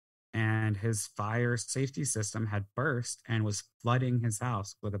 and his fire safety system had burst and was flooding his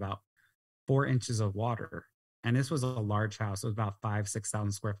house with about 4 inches of water. And this was a large house. It was about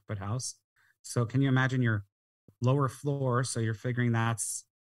 6,000 square foot house. So can you imagine your lower floor? So you're figuring that's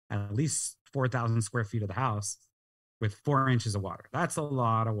at least 4,000 square feet of the house with 4 inches of water. That's a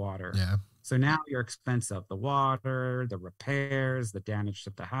lot of water. Yeah. So now your expense of the water, the repairs, the damage to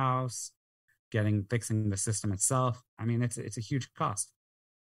the house, fixing the system itself. I mean, it's a huge cost.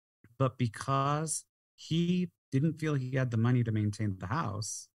 But because he didn't feel he had the money to maintain the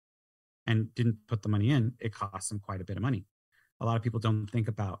house and didn't put the money in, it cost him quite a bit of money. A lot of people don't think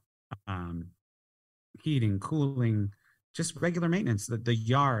about heating, cooling, just regular maintenance, the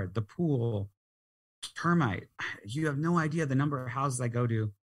yard, the pool, termite. You have no idea the number of houses I go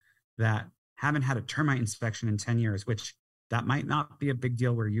to that haven't had a termite inspection in 10 years, which that might not be a big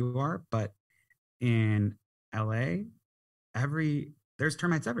deal where you are, but in LA, there's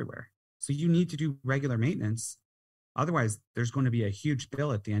termites everywhere. So you need to do regular maintenance. Otherwise, there's going to be a huge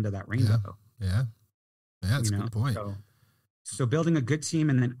bill at the end of that rainbow. Yeah. That's a good point. So building a good team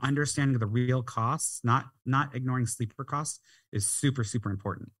and then understanding the real costs, not ignoring sleeper costs, is super, super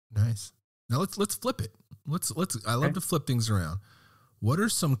important. Nice. Now let's flip it. I love to flip things around. What are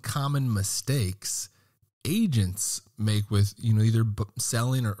some common mistakes agents make with, either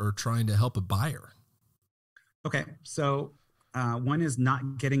selling or trying to help a buyer? Okay. So one is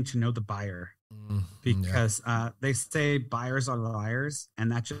not getting to know the buyer, because they say buyers are liars,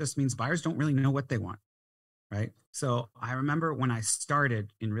 and that just means buyers don't really know what they want. Right. So I remember when I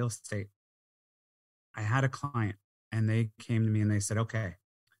started in real estate, I had a client, and they came to me and they said, okay,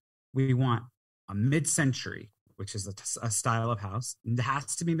 we want a mid-century, which is a style of house. It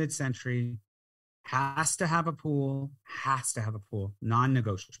has to be mid-century, has to have a pool,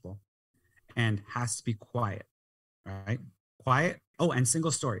 non-negotiable, and has to be quiet, right? Quiet. Oh, and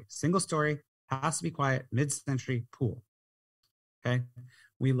single story, has to be quiet, mid-century, pool. Okay.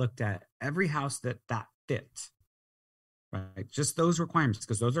 We looked at every house that fit, right? Just those requirements,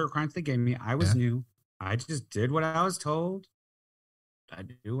 because those are requirements they gave me. I was new. I just did what I was told. I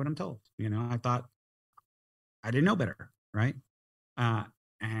do what I'm told. I thought I didn't know better, right?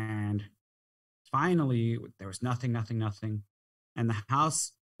 And finally, there was nothing. And the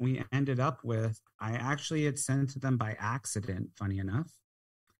house we ended up with, I actually had sent to them by accident, funny enough.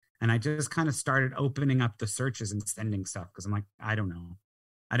 And I just kind of started opening up the searches and sending stuff, because I'm like, I don't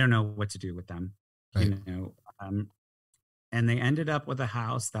know what to do with them. Right. And they ended up with a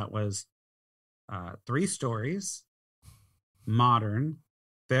house that was 3 stories, modern,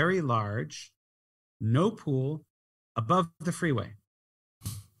 very large, no pool, above the freeway.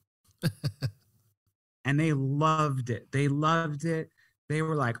 And they loved it. They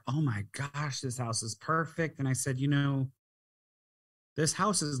were like, oh my gosh, this house is perfect. And I said, this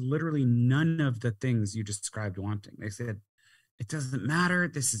house is literally none of the things you described wanting. They said, it doesn't matter.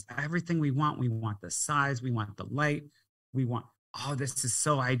 This is everything we want. We want the size. We want the light. This is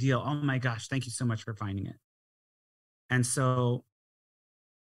so ideal. Oh my gosh, thank you so much for finding it. And so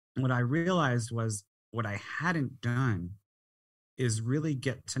what I realized was, what I hadn't done is really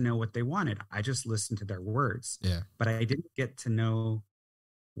get to know what they wanted. I just listened to their words, but I didn't get to know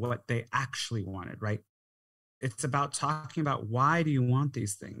what they actually wanted, right? It's about talking about, why do you want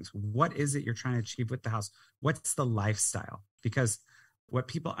these things? What is it you're trying to achieve with the house? What's the lifestyle? Because what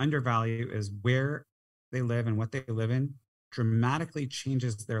people undervalue is where they live, and what they live in dramatically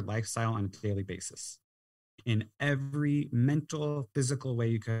changes their lifestyle on a daily basis in every mental, physical way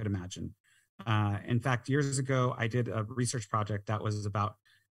you could imagine. In fact, years ago, I did a research project that was about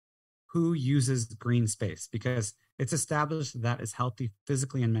who uses green space, because it's established that is healthy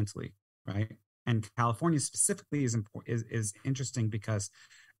physically and mentally, right? And California specifically is interesting because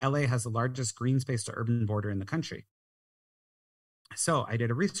LA has the largest green space to urban border in the country. So I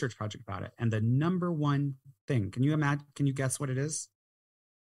did a research project about it, and the number one thing, can you guess what it is?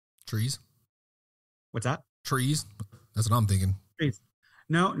 Trees. What's that? Trees. That's what I'm thinking. Trees.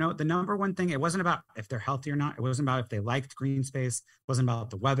 No, the number one thing, it wasn't about if they're healthy or not. It wasn't about if they liked green space. It wasn't about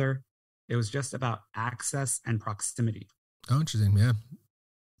the weather. It was just about access and proximity. Oh, interesting. Yeah.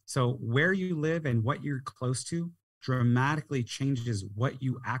 So where you live and what you're close to dramatically changes what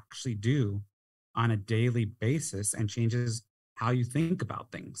you actually do on a daily basis, and changes how you think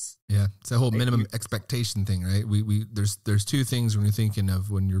about things. Yeah. It's that whole minimum expectation thing, right? There's two things when you're thinking of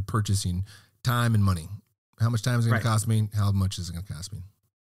when you're purchasing: time and money. How much time is it going to cost me? How much is it going to cost me?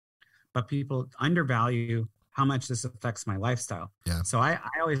 But people undervalue how much this affects my lifestyle. Yeah. So I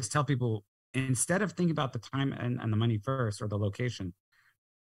always tell people, instead of thinking about the time and the money first, or the location,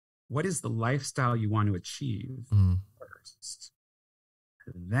 what is the lifestyle you want to achieve first?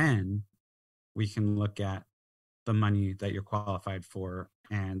 Then we can look at the money that you're qualified for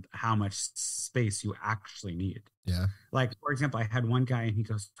and how much space you actually need. Yeah. Like, for example, I had one guy and he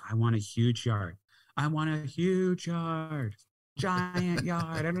goes, I want a huge yard. I want a huge yard, giant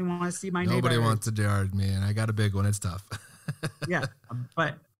yard. I don't want to see my neighbor. Nobody wants a yard, man. I got a big one. It's tough. Yeah.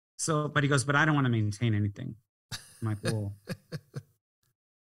 But he goes, but I don't want to maintain anything. I'm like, well,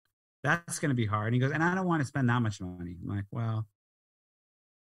 that's going to be hard. And he goes, and I don't want to spend that much money. I'm like, well,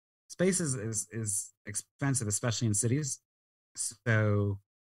 space is expensive, especially in cities. So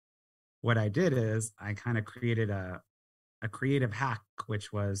what I did is I kind of created a creative hack,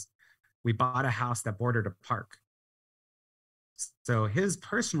 which was we bought a house that bordered a park. So his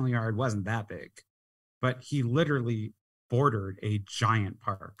personal yard wasn't that big, but he literally bordered a giant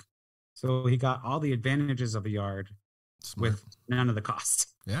park. So he got all the advantages of a yard with none of the cost.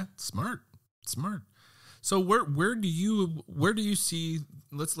 Yeah, smart. So where do you see?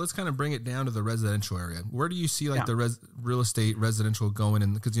 Let's kind of bring it down to the residential area. Where do you see the real estate residential going?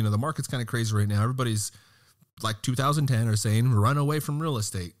 And because the market's kind of crazy right now. Everybody's like 2010 are saying run away from real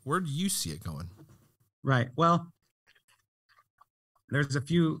estate. Where do you see it going? Right. Well, there's a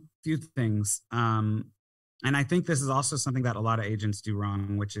few things, and I think this is also something that a lot of agents do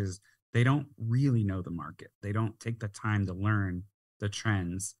wrong, which is they don't really know the market. They don't take the time to learn the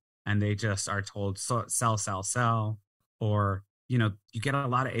trends, and they just are told sell, or you get a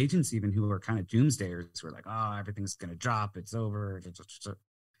lot of agents even who are kind of doomsdayers, who are like, oh, everything's going to drop, it's over,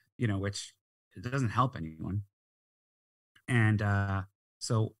 which it doesn't help anyone. And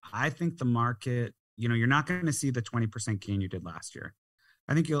so I think the market, you're not going to see the 20% gain you did last year.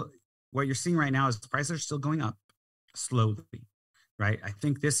 I think what you're seeing right now is the prices are still going up slowly, right? I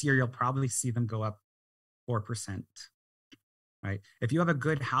think this year you'll probably see them go up 4%, right? If you have a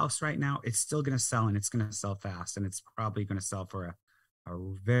good house right now, it's still going to sell, and it's going to sell fast, and it's probably going to sell for a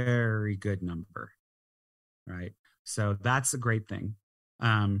very good number, right? So that's a great thing.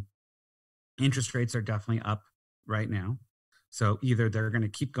 Interest rates are definitely up right now. So either they're going to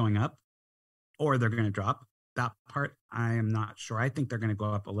keep going up or they're going to drop. That part, I am not sure. I think they're going to go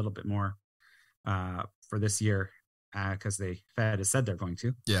up a little bit more for this year because the Fed has said they're going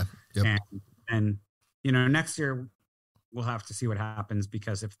to. Yeah. Yep. And next year we'll have to see what happens,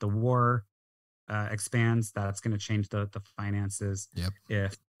 because if the war expands, that's going to change the finances. Yep.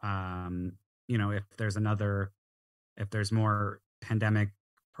 If if there's more pandemic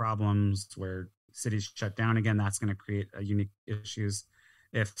problems where cities shut down again, that's going to create unique issues.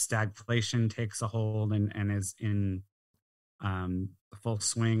 If stagflation takes a hold and is in full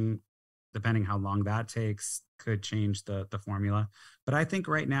swing, depending how long that takes, could change the formula. But I think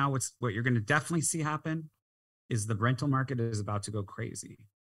right now what you're going to definitely see happen is the rental market is about to go crazy.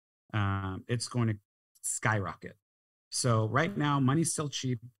 It's going to skyrocket. So right now, money's still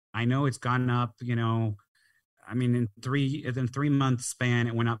cheap. I know it's gone up, in 3 months span,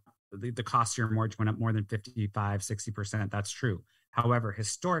 it went up. The cost of your mortgage went up more than 55, 60%. That's true. However,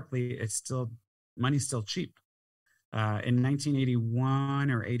 historically, money's still cheap. In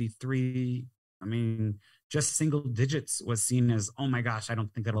 1981 or 83, I mean, just single digits was seen as, oh my gosh, I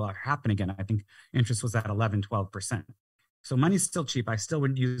don't think that'll ever happen again. I think interest was at 11, 12%. So money's still cheap. I still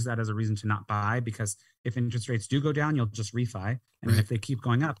wouldn't use that as a reason to not buy, because if interest rates do go down, you'll just refi. And if they keep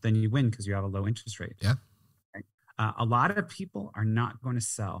going up, then you win because you have a low interest rate. Yeah. Right? A lot of people are not going to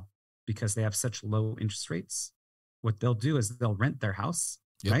sell because they have such low interest rates. What they'll do is they'll rent their house,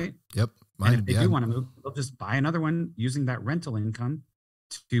 right? Yep. And if they do want to move, they'll just buy another one using that rental income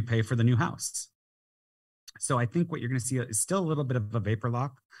to pay for the new house. So I think what you're going to see is still a little bit of a vapor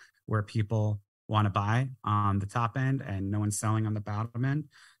lock where people want to buy on the top end and no one's selling on the bottom end.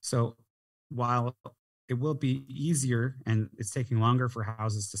 So while it will be easier and it's taking longer for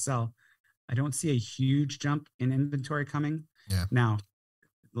houses to sell, I don't see a huge jump in inventory coming. Yeah. Now,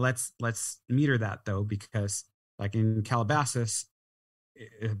 let's meter that though, because like in Calabasas,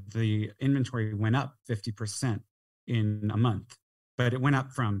 the inventory went up 50% in a month, but it went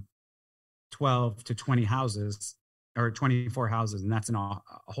up from 12 to 20 houses or 24 houses, and that's in a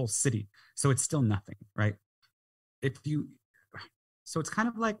whole city. So it's still nothing, right? So it's kind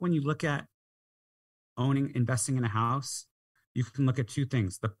of like when you look at investing in a house, you can look at two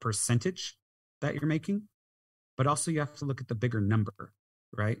things: the percentage that you're making, but also you have to look at the bigger number,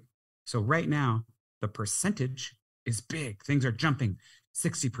 right? So right now, the percentage is big. Things are jumping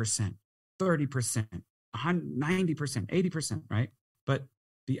 60%, 30%, 90%, 80%, right? But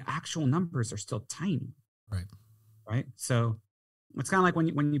the actual numbers are still tiny. Right. So it's kind of like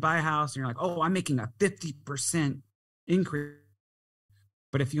when you buy a house and you're like, oh, I'm making a 50% increase.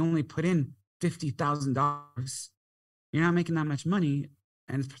 But if you only put in $50,000, you're not making that much money,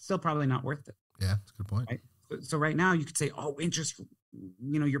 and it's still probably not worth it. Yeah, that's a good point. Right? So right now you could say, oh, interest,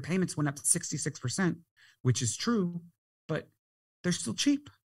 your payments went up to 66%, which is true, but they're still cheap.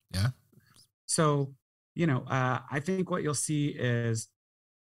 Yeah. So, I think what you'll see is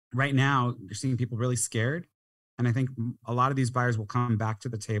right now you're seeing people really scared. And I think a lot of these buyers will come back to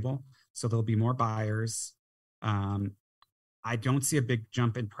the table. So there'll be more buyers. I don't see a big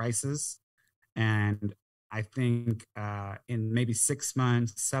jump in prices. And I think in maybe 6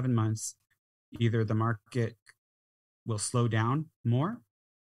 months, 7 months, either the market will slow down more,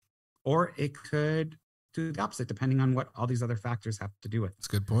 or it could do the opposite, depending on what all these other factors have to do with. That's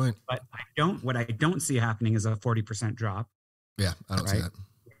a good point. But what I don't see happening is a 40% drop. Yeah, I don't see that.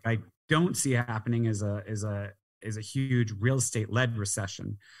 What I don't see happening is a huge real estate led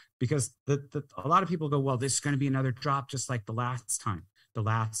recession, because a lot of people go, well, this is going to be another drop just like the last time. And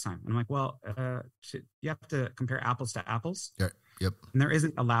I'm like, well, you have to compare apples to apples. Yeah. Yep. And there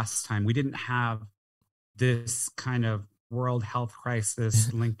isn't a last time. We didn't have this kind of world health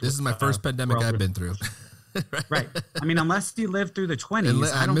crisis linked. This is my first pandemic I've been through. Right. I mean, unless you lived through the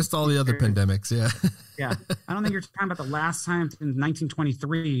 20s. I missed all the other pandemics. Yeah. Yeah. I don't think you're talking about the last time in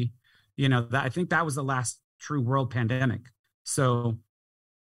 1923. I think that was the last true world pandemic. So,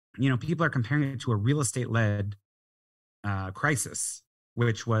 people are comparing it to a real estate led crisis,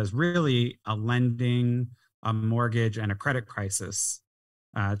 which was really a lending, a mortgage, and a credit crisis,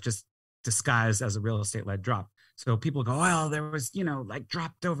 just disguised as a real estate led drop. So people go, well, there was,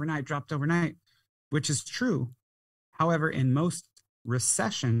 dropped overnight, which is true. However, in most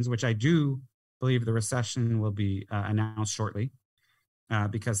recessions, which I do believe the recession will be announced shortly,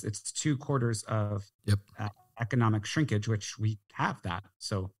 because it's 2 quarters of economic shrinkage, which we have that.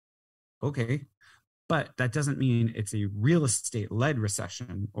 So, okay. But that doesn't mean it's a real estate led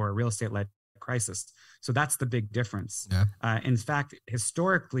recession or a real estate led crisis. So that's the big difference. Yeah. In fact,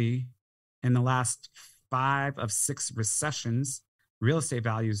 historically, in the last 5 of 6 recessions, real estate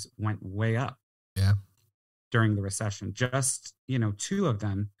values went way up. Yeah. During the recession. Just, 2 of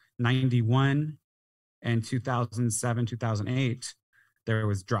them, 91 and 2007, 2008, there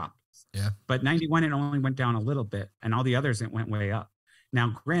was drops. Yeah. But 91, it only went down a little bit, and all the others, it went way up.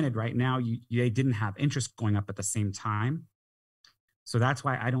 Now, granted, right now, they didn't have interest going up at the same time. So that's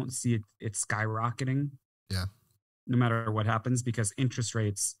why I don't see it skyrocketing. Yeah. No matter what happens, because interest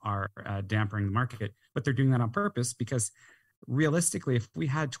rates are dampening the market. But they're doing that on purpose, because realistically, if we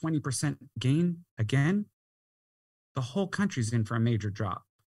had 20% gain again, the whole country's in for a major drop.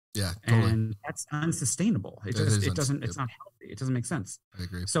 Yeah, totally. And that's unsustainable. It's not healthy. It doesn't make sense. I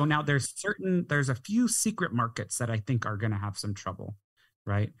agree. So now there's a few secret markets that I think are going to have some trouble,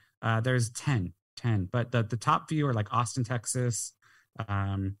 right? There's 10, but the top few are like Austin, Texas,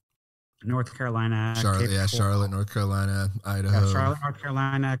 North Carolina, Charlotte, North Carolina, Idaho. Yeah, Charlotte, North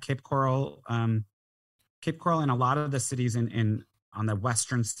Carolina, Cape Coral, and a lot of the cities on the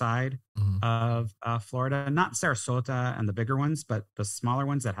western side of Florida, not Sarasota and the bigger ones, but the smaller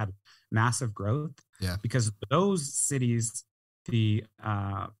ones that had massive growth. Yeah. Because those cities the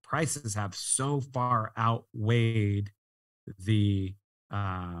prices have so far outweighed the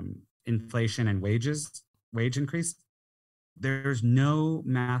inflation and wage increase. There's no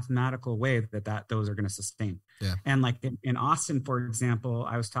mathematical way that those are going to sustain. Yeah. And like in Austin, for example,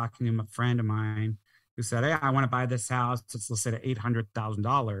 I was talking to a friend of mine who said, "Hey, I want to buy this house. It's listed at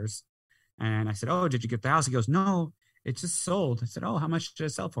 $800,000." And I said, "Oh, did you get the house?" He goes, "No, it just sold." I said, "Oh, how much did it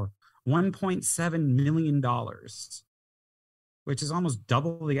sell for?" $1.7 million, which is almost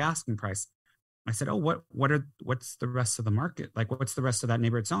double the asking price. I said, "Oh, what's the rest of the market? Like, what's the rest of that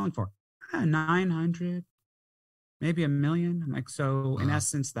neighborhood selling for?" 900, maybe $1 million. I'm like, so in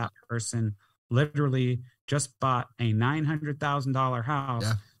essence, that person literally just bought a $900,000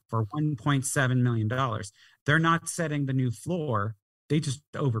 house for $1.7 million. They're not setting the new floor. They just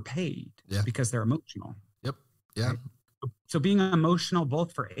overpaid because they're emotional. Yep. Yeah. Right? So being emotional,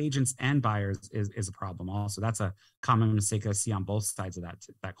 both for agents and buyers, is a problem. Also, that's a common mistake I see on both sides of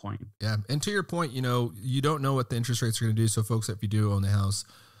that coin. Yeah, and to your point, you don't know what the interest rates are going to do. So, folks, if you do own the house,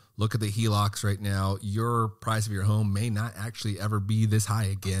 look at the HELOCs right now. Your price of your home may not actually ever be this high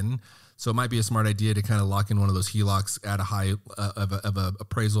again. So, it might be a smart idea to kind of lock in one of those HELOCs at a high of a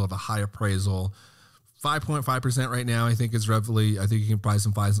appraisal of a high appraisal. 5.5% right now, I think is roughly. I think you can probably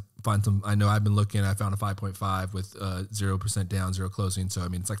find some. I know I've been looking. I found a 5.5 with 0% down, 0 closing. So I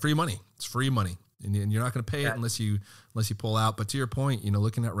mean, it's like free money. It's free money, and you're not going to pay it unless you pull out. But to your point,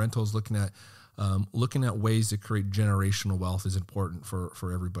 looking at rentals, looking at ways to create generational wealth is important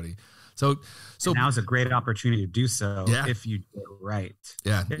for everybody. So now is a great opportunity to do so if you do it right.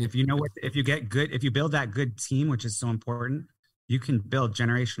 Yeah, if you build that good team, which is so important, you can build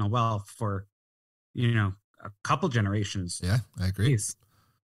generational wealth for a couple generations. Yeah, I agree. Please.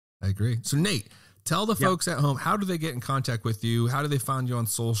 I agree. So Nate, tell the folks at home, how do they get in contact with you? How do they find you on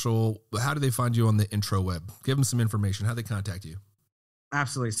social? How do they find you on the intro web? Give them some information. How do they contact you?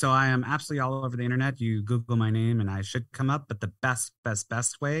 Absolutely. So I am absolutely all over the internet. You Google my name and I should come up, but the best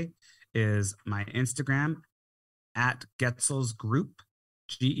way is my Instagram at Getzels Group,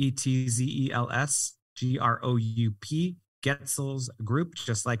 Getzels Group, Getzels Group,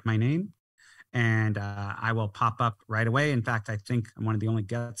 just like my name. And I will pop up right away. In fact, I think I'm one of the only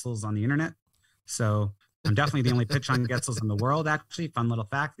Getzels on the internet. So I'm definitely the only Pitchon-Getzels in the world, actually. Fun little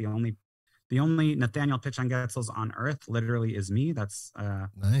fact. The only Nathaniel Pitchon-Getzels on earth literally is me. That's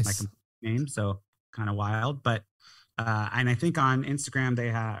nice. My name. So kind of wild. But and I think on Instagram, they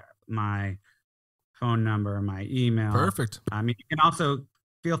have my phone number, my email. Perfect. I mean, you can also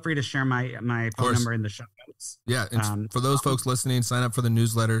feel free to share my phone number in the show notes. Yeah. And for those folks listening, sign up for the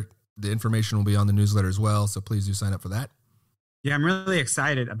newsletter. The information will be on the newsletter as well. So please do sign up for that. Yeah, I'm really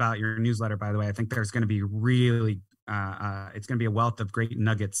excited about your newsletter, by the way. I think there's going to be really, it's going to be a wealth of great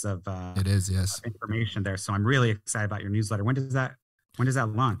nuggets of it is, yes, of information there. So I'm really excited about your newsletter. When does that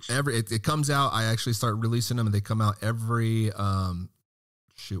launch? It comes out. I actually start releasing them and they come out every,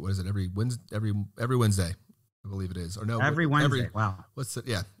 every Wednesday, I believe it is. Or no, every Wednesday. Wow.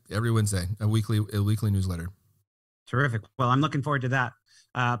 Every Wednesday, a weekly newsletter. Terrific. Well, I'm looking forward to that.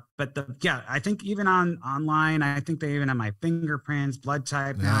 But I think even online, I think they even have my fingerprints, blood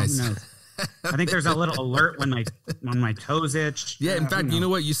type. Nice. Now, who knows? I think there's a little alert when my toes itch. Yeah, in fact, you know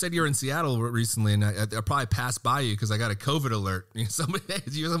what? You said you were in Seattle recently, and I probably passed by you because I got a COVID alert. Somebody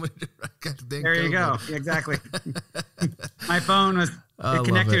got there COVID. You go. Exactly. My phone was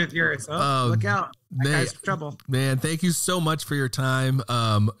connected with yours. Look out. That guy's trouble. Man, thank you so much for your time.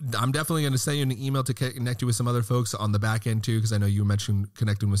 I'm definitely going to send you an email to connect you with some other folks on the back end too, because I know you mentioned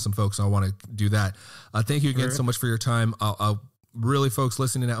connecting with some folks. So I want to do that. Thank you again so much for your time. I'll really, folks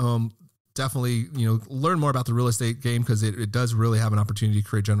listening at home, definitely, learn more about the real estate game because it does really have an opportunity to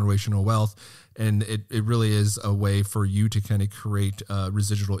create generational wealth. And it really is a way for you to kind of create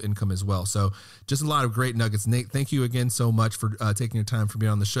residual income as well. So just a lot of great nuggets. Nate, thank you again so much for taking your time for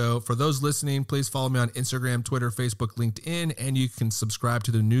being on the show. For those listening, please follow me on Instagram, Twitter, Facebook, LinkedIn, and you can subscribe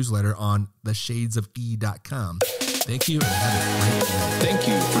to the newsletter on theshadesofe.com. Thank you and have a great day. Thank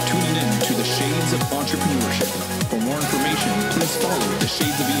you for tuning in to The Shades of Entrepreneurship. For more information, please follow The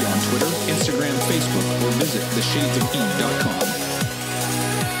Shades of E on Twitter, Instagram, Facebook, or visit theshadesofE.com.